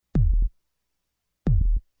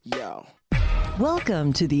Yo.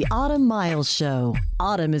 Welcome to the Autumn Miles Show.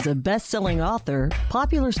 Autumn is a best-selling author,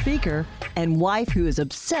 popular speaker, and wife who is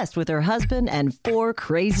obsessed with her husband and 4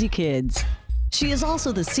 crazy kids. She is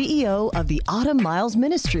also the CEO of the Autumn Miles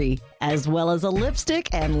Ministry, as well as a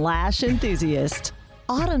lipstick and lash enthusiast.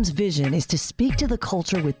 Autumn's vision is to speak to the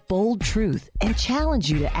culture with bold truth and challenge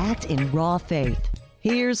you to act in raw faith.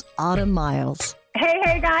 Here's Autumn Miles.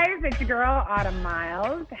 Hey guys, it's your girl, Autumn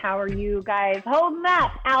Miles. How are you guys holding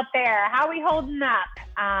up out there? How are we holding up?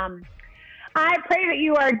 I pray that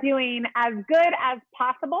you are doing as good as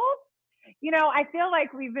possible. You know, I feel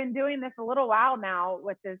like we've been doing this a little while now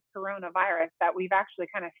with this coronavirus, that we've actually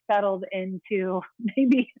kind of settled into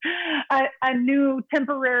maybe a new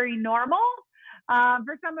temporary normal.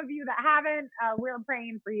 For some of you that haven't, we're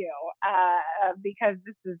praying for you because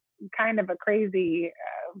this is kind of a crazy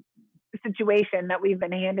situation that we've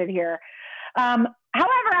been handed here. However,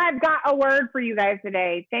 I've got a word for you guys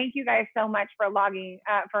today. Thank you guys so much for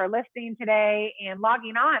for listening today and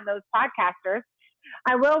logging on, those podcasters.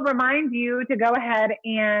 I will remind you to go ahead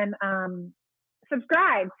and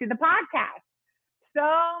subscribe to the podcast. So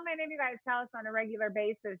many of you guys tell us on a regular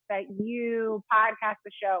basis that you podcast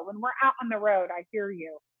the show. When we're out on the road, I hear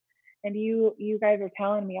you. And you guys are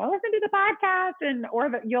telling me, I listen to the podcast,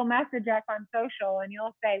 you'll message us on social and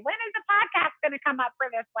you'll say, when is the podcast going to come up for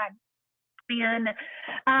this one? And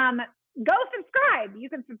go subscribe. You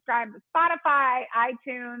can subscribe to Spotify,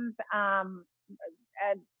 iTunes,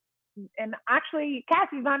 and actually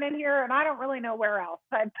Cassie's not in here and I don't really know where else,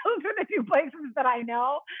 but those are the 2 places that I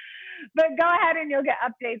know. But go ahead and you'll get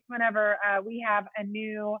updates whenever we have a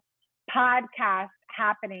new podcast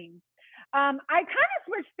happening. I kind of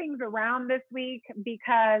switched things around this week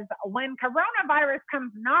because when coronavirus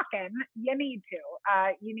comes knocking, you need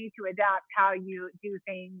to adapt how you do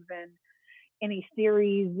things and any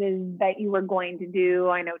series that you were going to do.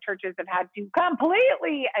 I know churches have had to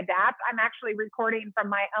completely adapt. I'm actually recording from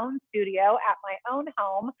my own studio at my own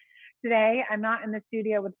home today. I'm not in the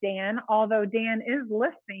studio with Dan, although Dan is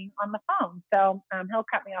listening on the phone. So he'll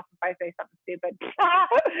cut me off if I say something stupid.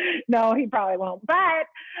 No, he probably won't. But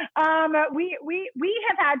we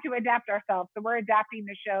have had to adapt ourselves. So we're adapting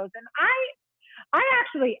the shows. And I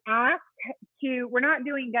actually asked we're not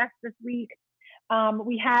doing guests this week.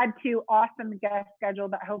 We had 2 awesome guests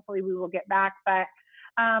scheduled that hopefully we will get back. But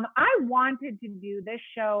I wanted to do this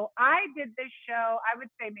show. I did this show, I would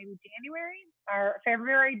say maybe January or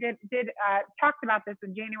February, talked about this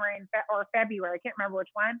in January or February. I can't remember which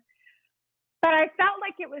one. But I felt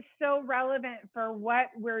like it was so relevant for what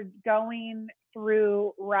we're going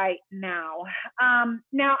through right now.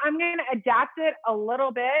 Now, I'm going to adapt it a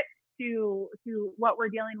little bit to what we're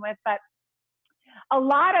dealing with. But a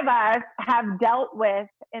lot of us have dealt with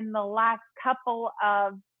in the last couple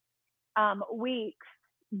of weeks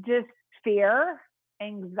just fear,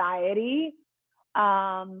 anxiety,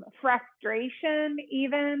 frustration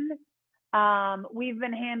even. We've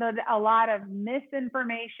been handed a lot of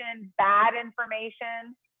misinformation, bad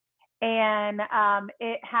information, and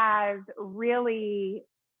it has really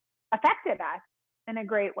affected us in a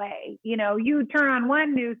great way. You know, you turn on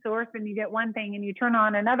one news source and you get one thing, and you turn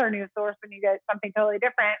on another news source and you get something totally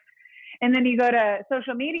different. And then you go to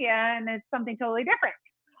social media and it's something totally different.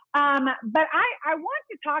 But I want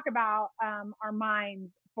to talk about our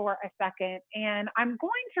minds for a second, and I'm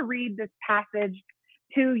going to read this passage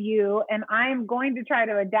to you, and I'm going to try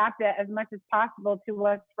to adapt it as much as possible to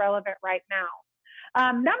what's relevant right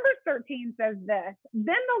now. Numbers 13 says this: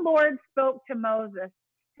 Then the Lord spoke to Moses,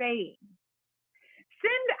 saying,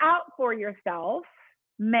 send out for yourself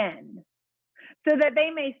men, so that they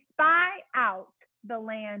may spy out the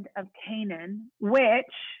land of Canaan, which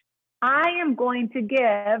I am going to give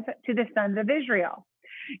to the sons of Israel.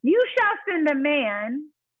 You shall send a man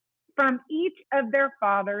from each of their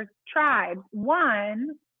fathers' tribes, one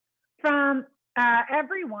from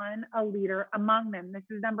everyone, a leader among them. This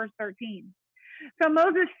is Numbers 13. So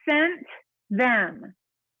Moses sent them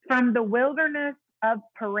from the wilderness of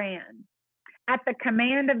Paran at the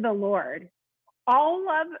command of the Lord, all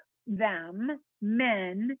of them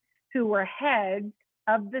men who were heads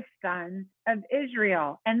of the sons of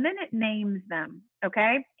Israel. And then it names them,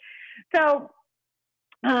 okay? So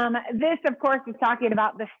this, of course, is talking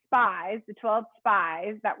about the spies, the 12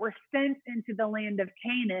 spies that were sent into the land of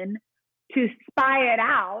Canaan to spy it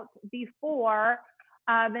out before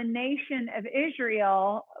the nation of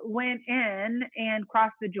Israel went in and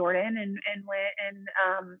crossed the Jordan and went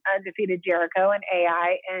and defeated Jericho and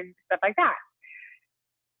Ai and stuff like that.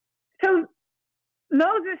 So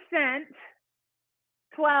Moses sent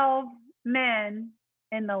 12 men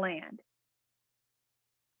in the land.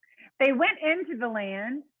 They went into the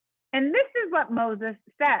land And this is what Moses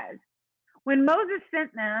says. When Moses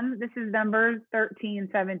sent them, this is Numbers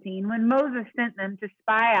 13:17, when Moses sent them to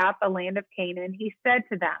spy out the land of Canaan, he said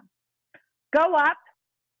to them, go up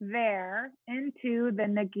there into the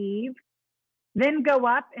Negev, then go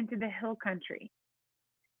up into the hill country.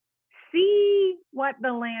 See what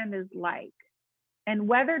the land is like, and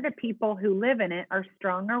whether the people who live in it are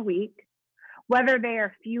strong or weak, whether they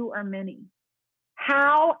are few or many.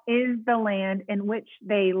 How is the land in which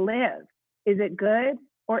they live? Is it good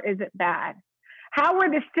or is it bad? How are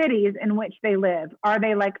the cities in which they live? Are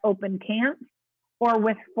they like open camps or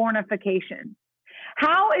with fortifications?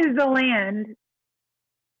 How is the land?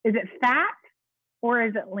 Is it fat or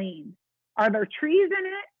is it lean? Are there trees in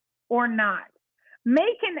it or not?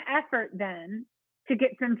 Make an effort then to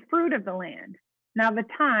get some fruit of the land. Now the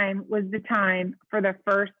time was the time for the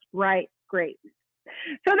first ripe grapes.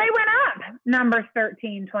 So they went up, Numbers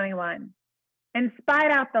 13:21, and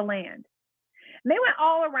spied out the land. They went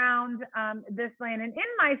all around this land, and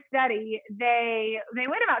in my study, they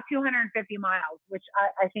went about 250 miles, which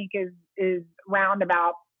I think is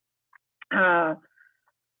roundabout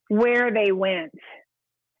where they went.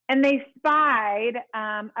 And they spied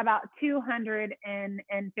about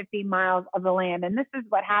 250 miles of the land. And this is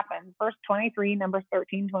what happened. Verse 23, Numbers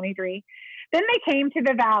 13:23. Then they came to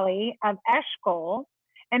the valley of Eshcol,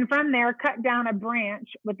 and from there cut down a branch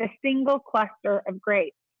with a single cluster of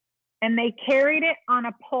grapes. And they carried it on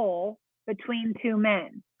a pole between two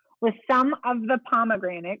men, with some of the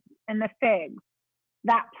pomegranates and the figs.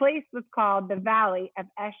 That place was called the valley of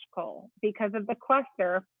Eshcol because of the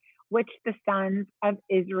cluster which the sons of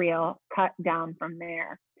Israel cut down from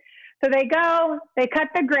there. So they go, they cut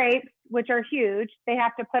the grapes, which are huge. They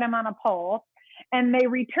have to put them on a pole, and they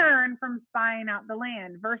return from spying out the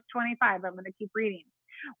land. Verse 25, I'm going to keep reading.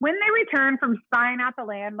 When they returned from spying out the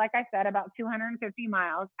land, like I said, about 250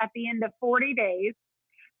 miles, at the end of 40 days,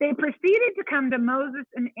 they proceeded to come to Moses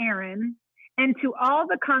and Aaron and to all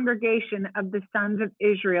the congregation of the sons of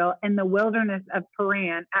Israel in the wilderness of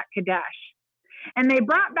Paran at Kadesh. And they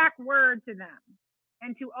brought back word to them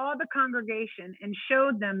and to all the congregation and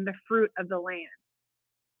showed them the fruit of the land.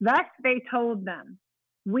 Thus they told them,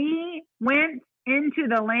 we went into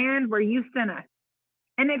the land where you sent us,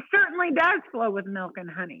 and it certainly does flow with milk and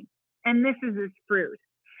honey, and this is its fruit.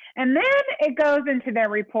 And then it goes into their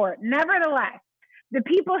report. Nevertheless, the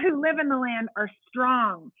people who live in the land are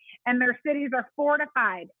strong, and their cities are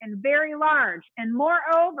fortified and very large. And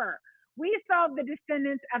moreover, we saw the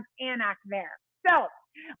descendants of Anak there. So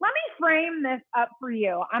let me frame this up for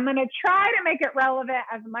you. I'm going to try to make it relevant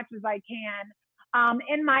as much as I can.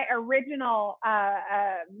 In my original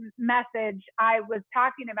message, I was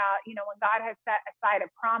talking about, when God has set aside a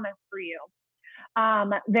promise for you.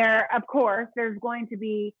 There, of course, there's going to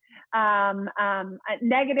be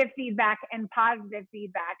negative feedback and positive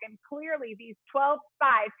feedback. And clearly these 12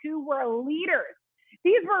 spies who were leaders,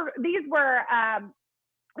 these were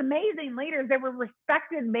amazing leaders. They were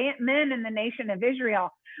respected men in the nation of Israel.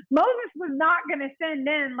 Moses was not going to send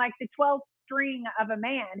in like the 12th string of a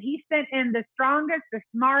man. He sent in the strongest, the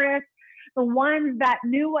smartest, the ones that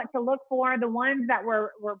knew what to look for, the ones that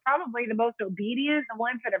were probably the most obedient, the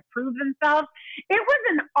ones that have proved themselves. It was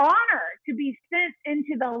an honor to be sent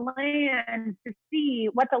into the land to see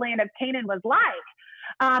what the land of Canaan was like.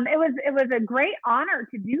 It was a great honor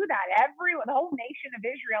to do that. The whole nation of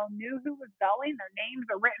Israel knew who was going. Their names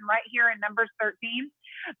are written right here in Numbers 13.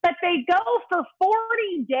 But they go for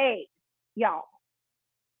 40 days, y'all.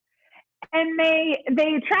 And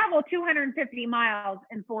they travel 250 miles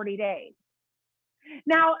in 40 days.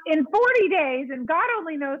 Now, in 40 days, and God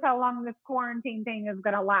only knows how long this quarantine thing is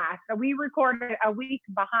going to last. So we recorded a week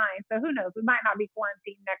behind. So who knows? We might not be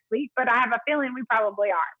quarantined next week, but I have a feeling we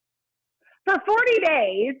probably are. For 40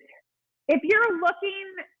 days, if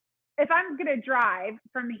I'm going to drive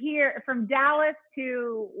from Dallas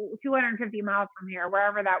to 250 miles from here,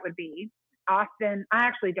 wherever that would be, Austin, I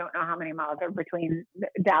actually don't know how many miles are between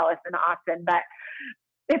Dallas and Austin, but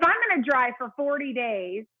if I'm going to drive for 40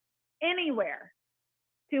 days anywhere,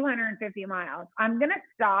 250 miles, I'm going to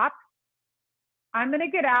stop. I'm going to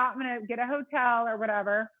get out. I'm going to get a hotel or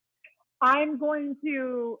whatever. I'm going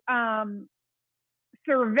to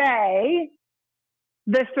survey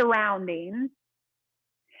the surroundings.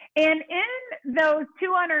 And in those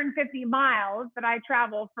 250 miles that I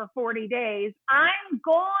travel for 40 days, I'm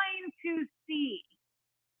going to see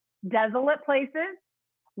desolate places,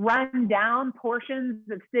 run down portions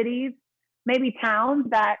of cities, maybe towns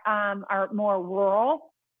that are more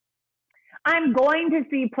rural. I'm going to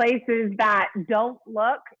see places that don't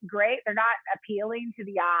look great. They're not appealing to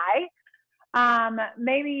the eye.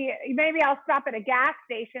 Maybe I'll stop at a gas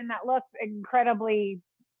station that looks incredibly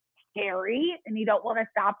scary and you don't want to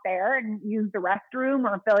stop there and use the restroom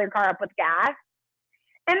or fill your car up with gas.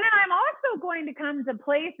 And then I'm also going to come to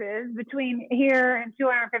places between here and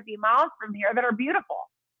 250 miles from here that are beautiful.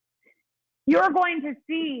 You're going to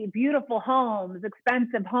see beautiful homes,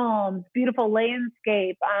 expensive homes, beautiful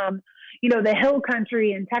landscape. The hill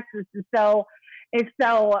country in Texas is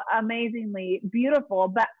so amazingly beautiful.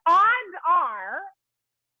 But odds are,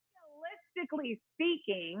 realistically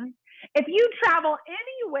speaking, if you travel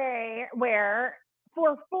anywhere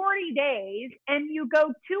for 40 days and you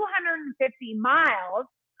go 250 miles,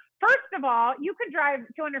 first of all, you could drive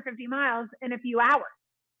 250 miles in a few hours.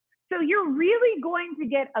 So you're really going to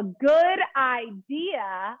get a good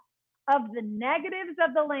idea of the negatives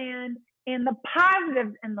of the land and the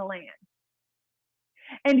positives in the land.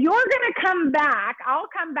 And you're going to come back. I'll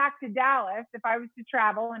come back to Dallas if I was to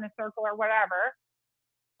travel in a circle or whatever,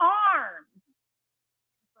 armed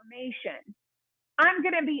with information. I'm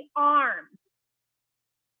going to be armed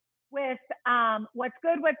with what's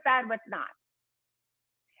good, what's bad, what's not.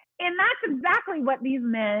 And that's exactly what these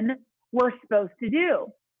men were supposed to do.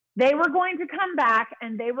 They were going to come back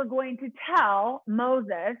and they were going to tell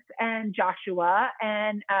Moses and Joshua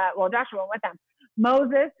and, Joshua with them,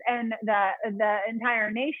 Moses and the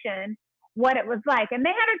entire nation what it was like. And they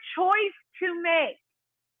had a choice to make.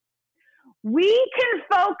 We can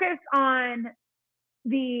focus on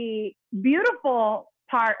the beautiful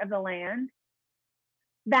part of the land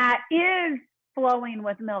that is flowing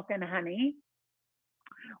with milk and honey.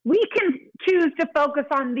 We can choose to focus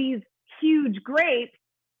on these huge grapes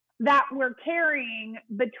that we're carrying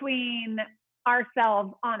between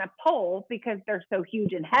ourselves on a pole because they're so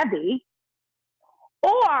huge and heavy.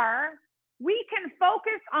 Or we can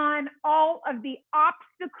focus on all of the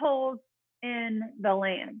obstacles in the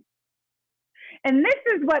land. And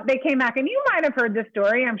this is what they came back. And you might have heard this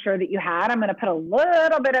story. I'm sure that you had. I'm going to put a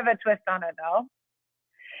little bit of a twist on it, though.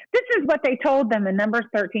 This is what they told them in Numbers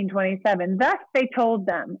 13:27. Thus they told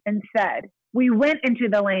them and said, we went into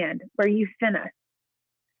the land where you sent us.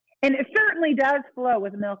 And it certainly does flow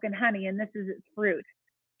with milk and honey, and this is its fruit.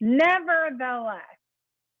 Nevertheless,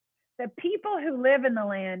 the people who live in the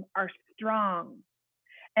land are strong,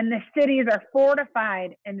 and the cities are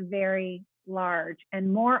fortified and very large.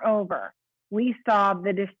 And moreover, we saw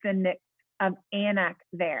the descendants of Anak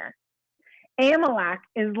there. Amalek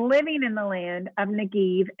is living in the land of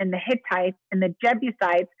Negev, and the Hittites and the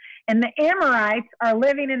Jebusites and the Amorites are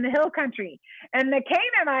living in the hill country, and the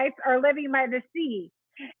Canaanites are living by the sea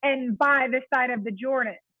and by the side of the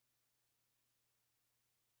Jordan.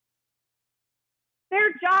 Their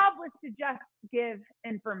job was to just give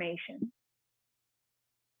information.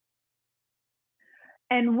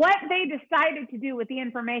 And what they decided to do with the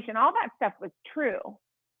information, all that stuff was true.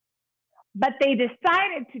 But they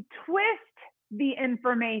decided to twist the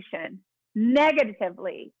information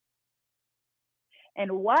negatively.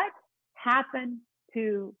 And what happened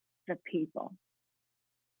to the people?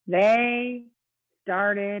 They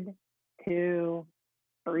started to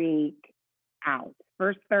freak out.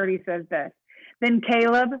 Verse 30 says this. Then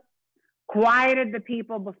Caleb quieted the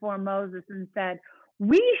people before Moses and said,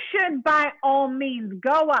 we should by all means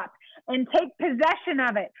go up and take possession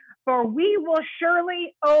of it, for we will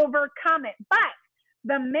surely overcome it. But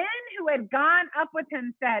the men who had gone up with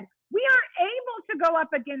him said, we aren't able to go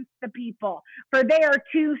up against the people, for they are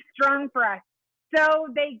too strong for us. So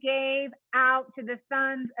they gave out to the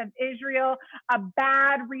sons of Israel a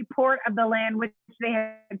bad report of the land which they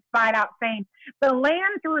had spied out, saying, the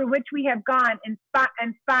land through which we have gone and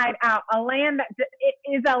spied out, a land that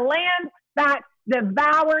is a land that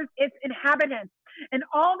devours its inhabitants. And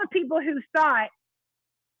all the people who saw it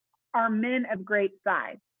are men of great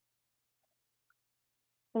size.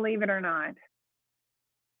 Believe it or not,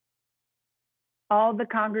 all the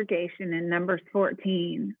congregation in Numbers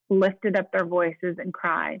 14 lifted up their voices and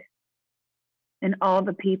cried, and all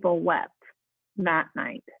the people wept that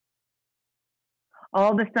night.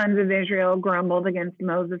 All the sons of Israel grumbled against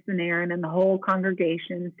Moses and Aaron, and the whole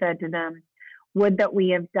congregation said to them, would that we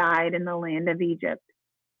have died in the land of Egypt,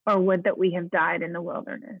 or would that we have died in the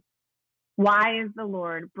wilderness. Why is the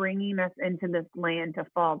Lord bringing us into this land to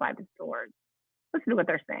fall by the sword? Listen to what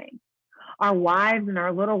they're saying. Our wives and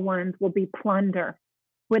our little ones will be plunder.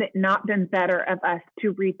 Would it not have been better of us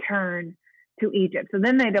to return to Egypt? So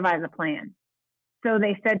then they devised a plan. So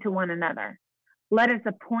they said to one another, let us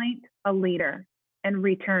appoint a leader and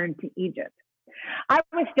return to Egypt. I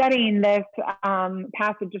was studying this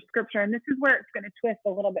passage of scripture, and this is where it's going to twist a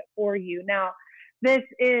little bit for you. Now, this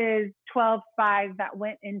is 12:5 that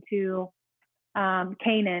went into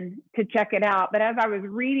Canaan to check it out. But as I was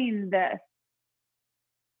reading this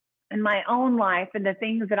in my own life and the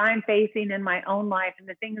things that I'm facing in my own life and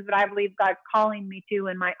the things that I believe God's calling me to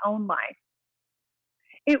in my own life,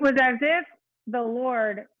 it was as if the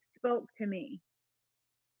Lord spoke to me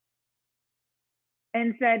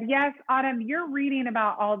and said, yes, Autumn, you're reading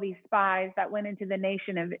about all these spies that went into the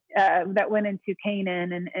nation of, that went into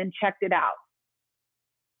Canaan and checked it out.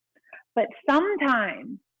 But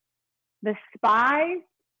sometimes the spies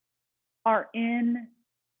are in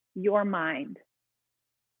your mind.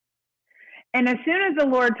 And as soon as the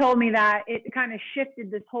Lord told me that, it kind of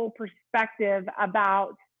shifted this whole perspective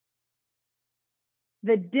about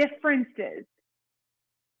the differences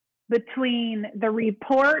between the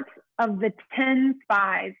report of the 10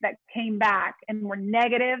 spies that came back and were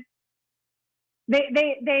negative.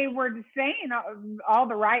 They were saying all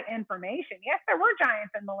the right information. Yes, there were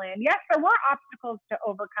giants in the land. Yes, there were obstacles to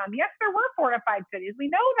overcome. Yes, there were fortified cities. We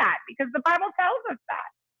know that because the Bible tells us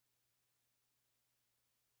that.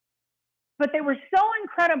 But they were so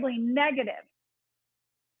incredibly negative.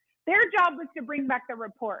 Their job was to bring back the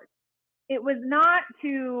report. It was not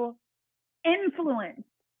to influence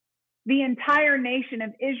the entire nation of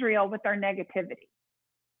Israel with their negativity.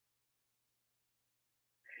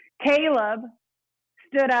 Caleb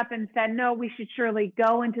stood up and said, no, we should surely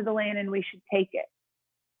go into the land and we should take it.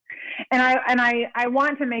 And I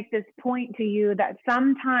want to make this point to you that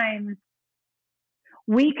sometimes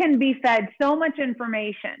we can be fed so much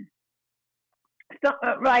information. So,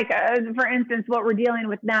 for instance, what we're dealing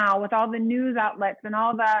with now with all the news outlets and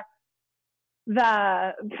all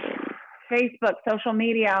the Facebook, social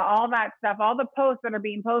media, all that stuff, all the posts that are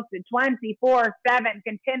being posted 24/7,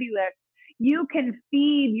 continuous. You can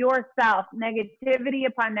feed yourself negativity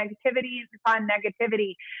upon negativity upon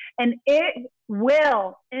negativity, and it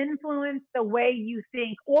will influence the way you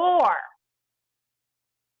think. Or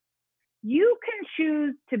you can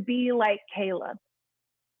choose to be like Caleb,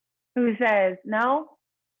 who says, no,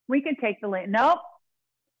 we can take the land. Nope.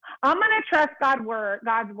 I'm going to trust God's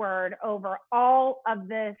word over all of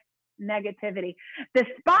this negativity. The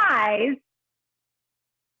spies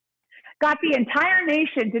got the entire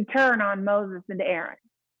nation to turn on Moses and Aaron.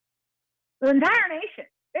 The entire nation.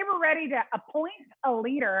 They were ready to appoint a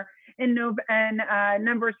leader in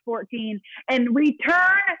Numbers 14 and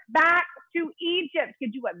return back to Egypt.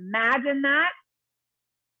 Could you imagine that?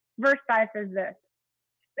 Verse 5 says this.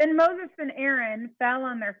 Then Moses and Aaron fell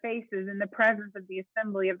on their faces in the presence of the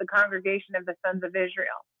assembly of the congregation of the sons of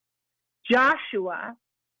Israel. Joshua,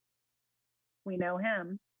 we know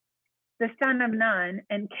him, the son of Nun,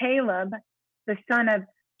 and Caleb, the son of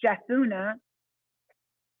Jephunneh,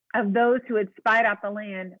 of those who had spied out the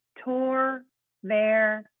land, tore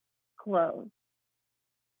their clothes.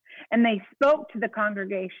 And they spoke to the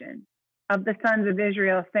congregation of the sons of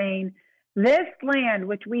Israel, saying, this land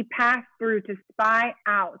which we passed through to spy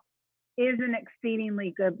out is an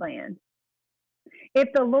exceedingly good land.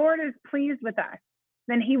 If the Lord is pleased with us,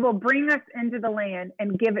 then he will bring us into the land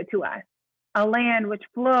and give it to us, a land which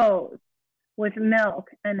flows with milk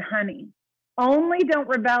and honey. Only don't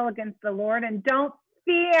rebel against the Lord and don't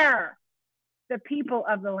fear the people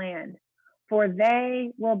of the land, for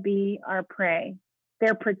they will be our prey.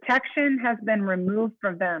 Their protection has been removed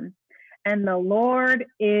from them, and the Lord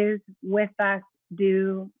is with us.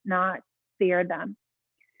 Do not fear them.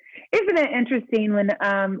 Isn't it interesting when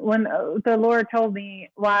the Lord told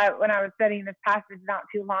me when I was studying this passage not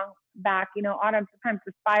too long back, Autumn, sometimes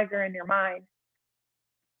the spies are in your mind.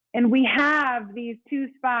 And we have these two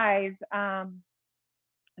spies,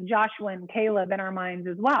 Joshua and Caleb, in our minds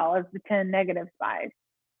as well as the 10 negative spies.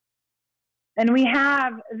 And we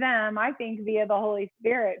have them, I think, via the Holy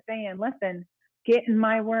Spirit saying, listen, get in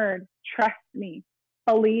my word, trust me,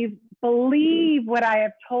 believe what I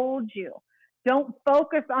have told you. Don't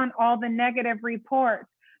focus on all the negative reports.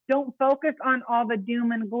 Don't focus on all the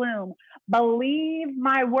doom and gloom. Believe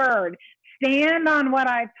my word. Stand on what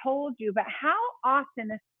I've told you. But how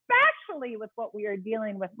often, especially with what we are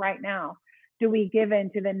dealing with right now, do we give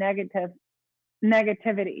in to the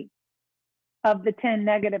negativity of the 10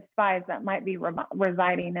 negative spies that might be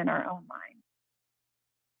residing in our own mind?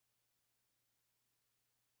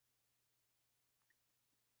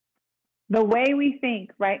 The way we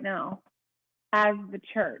think right now as the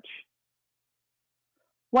church,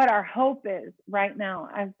 what our hope is right now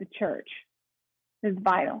as the church, is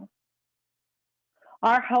vital.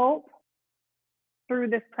 Our hope through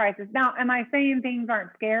this crisis. Now, am I saying things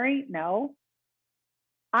aren't scary? No.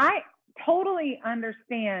 I totally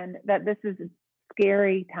understand that this is a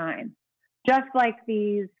scary time. Just like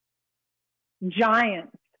these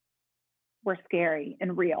giants were scary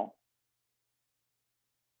and real.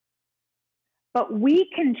 But we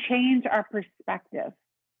can change our perspective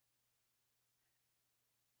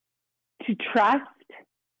to trust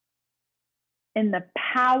in the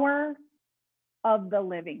power of the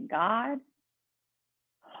living God,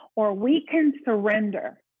 or we can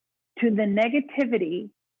surrender to the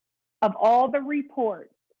negativity of all the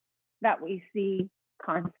reports that we see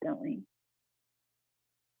constantly.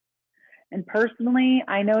 And personally,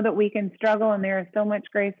 I know that we can struggle, and there is so much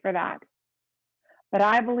grace for that. But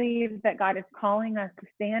I believe that God is calling us to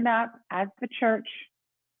stand up as the church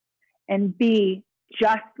and be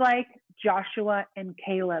just like Joshua and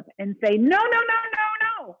Caleb and say, no, no, no,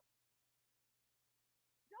 no, no.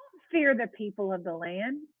 Don't fear the people of the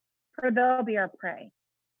land, for they'll be our prey.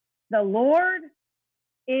 The Lord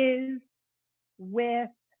is with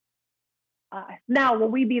us. Now, will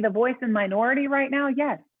we be the voice in minority right now?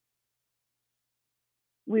 Yes,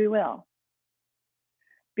 we will.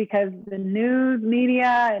 Because the news,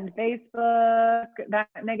 media, and Facebook, that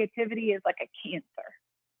negativity is like a cancer.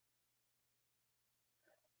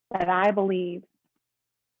 But I believe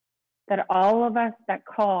that all of us that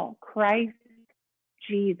call Christ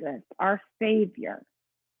Jesus, our Savior,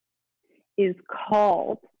 is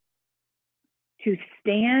called to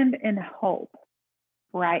stand in hope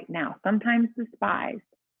right now. Sometimes the spies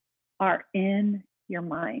are in your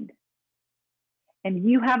mind. And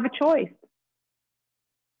you have a choice.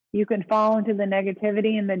 You can fall into the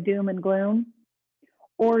negativity and the doom and gloom,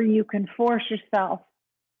 or you can force yourself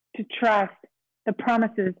to trust the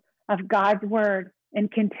promises of God's word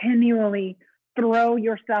and continually throw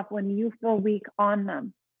yourself when you feel weak on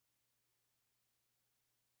them.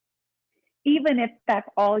 Even if that's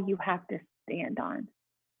all you have to stand on.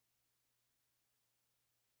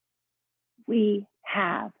 We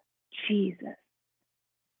have Jesus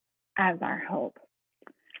as our hope.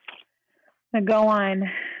 Now go on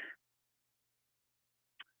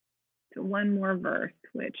to one more verse,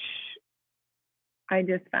 which I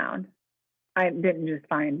just found. I didn't just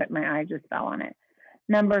find, but my eye just fell on it.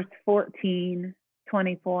 Numbers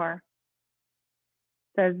 14:24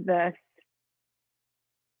 says this: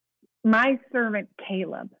 my servant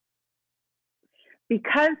Caleb,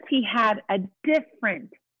 because he had a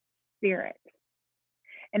different spirit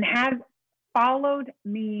and has followed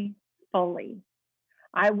me fully,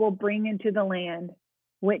 I will bring into the land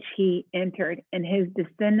which he entered, and his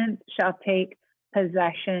descendants shall take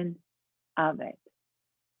possession of it.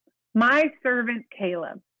 My servant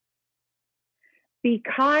Caleb,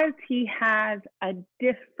 because he has a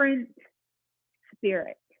different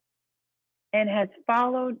spirit and has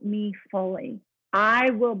followed me fully,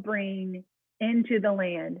 I will bring into the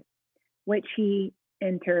land which he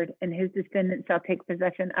entered, and his descendants shall take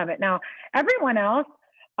possession of it. Now, everyone else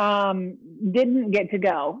didn't get to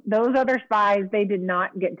go. Those other spies, they did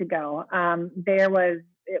not get to go.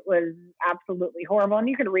 It was absolutely horrible. And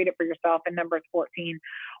you can read it for yourself in Numbers 14,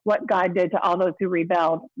 what God did to all those who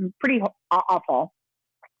rebelled. Pretty awful.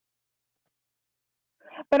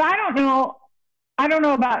 But I don't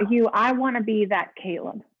know about you. I want to be that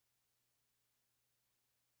Caleb.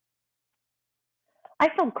 I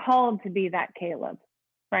feel called to be that Caleb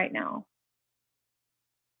right now.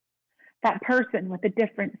 That person with a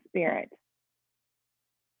different spirit.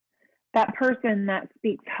 That person that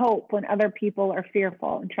speaks hope when other people are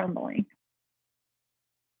fearful and trembling.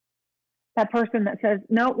 That person that says,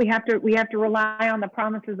 no, we have to rely on the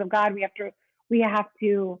promises of God. We have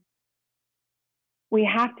to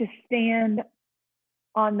stand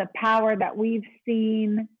on the power that we've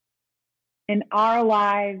seen in our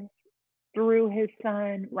lives through his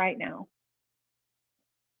son right now.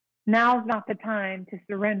 Now's not the time to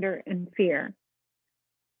surrender in fear.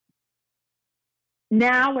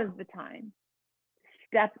 Now is the time to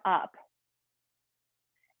step up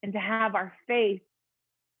and to have our faith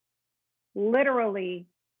literally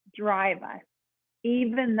drive us,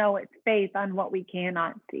 even though it's faith on what we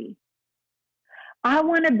cannot see. I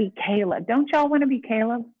want to be Caleb. Don't y'all want to be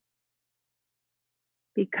Caleb?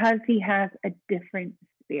 Because he has a different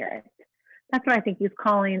spirit. That's what I think he's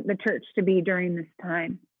calling the church to be during this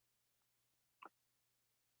time.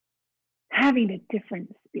 Having a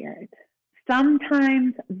different spirit.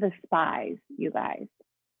 Sometimes the spies, you guys,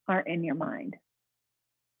 are in your mind.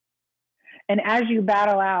 And as you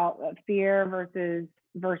battle out fear versus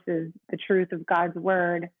the truth of God's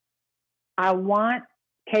word, I want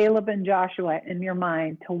Caleb and Joshua in your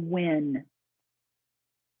mind to win.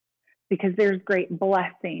 Because there's great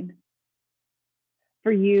blessing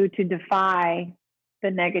for you to defy the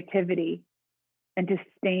negativity and to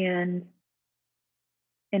stand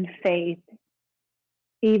in faith,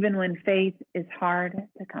 even when faith is hard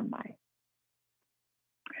to come by.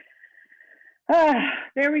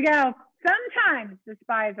 There we go. sometimes the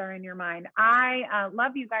spies are in your mind. I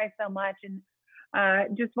love you guys so much, and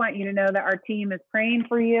just want you to know that our team is praying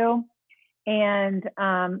for you. And,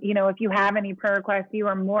 if you have any prayer requests, you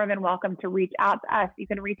are more than welcome to reach out to us. You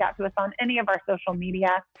can reach out to us on any of our social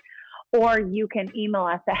media, or you can email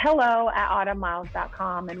us at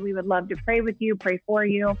hello@autumnmiles.com, and we would love to pray with you, pray for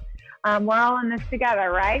you. We're all in this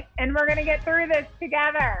together, right? And we're going to get through this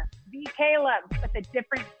together. Be Caleb with a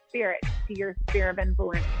different spirit to your sphere of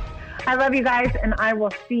influence. I love you guys, and I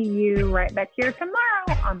will see you right back here tomorrow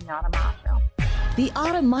on the Autumn Miles Show. The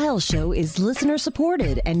Autumn Miles Show is listener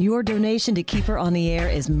supported, and your donation to keep her on the air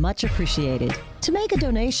is much appreciated. To make a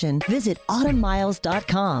donation, visit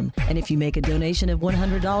autumnmiles.com. And if you make a donation of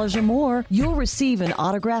 $100 or more, you'll receive an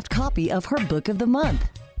autographed copy of her book of the month.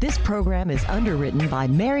 This program is underwritten by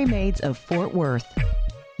Mary Maids of Fort Worth.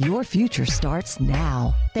 Your future starts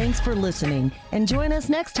now. Thanks for listening, and join us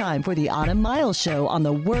next time for the Autumn Miles Show on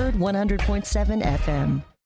the Word 100.7 FM.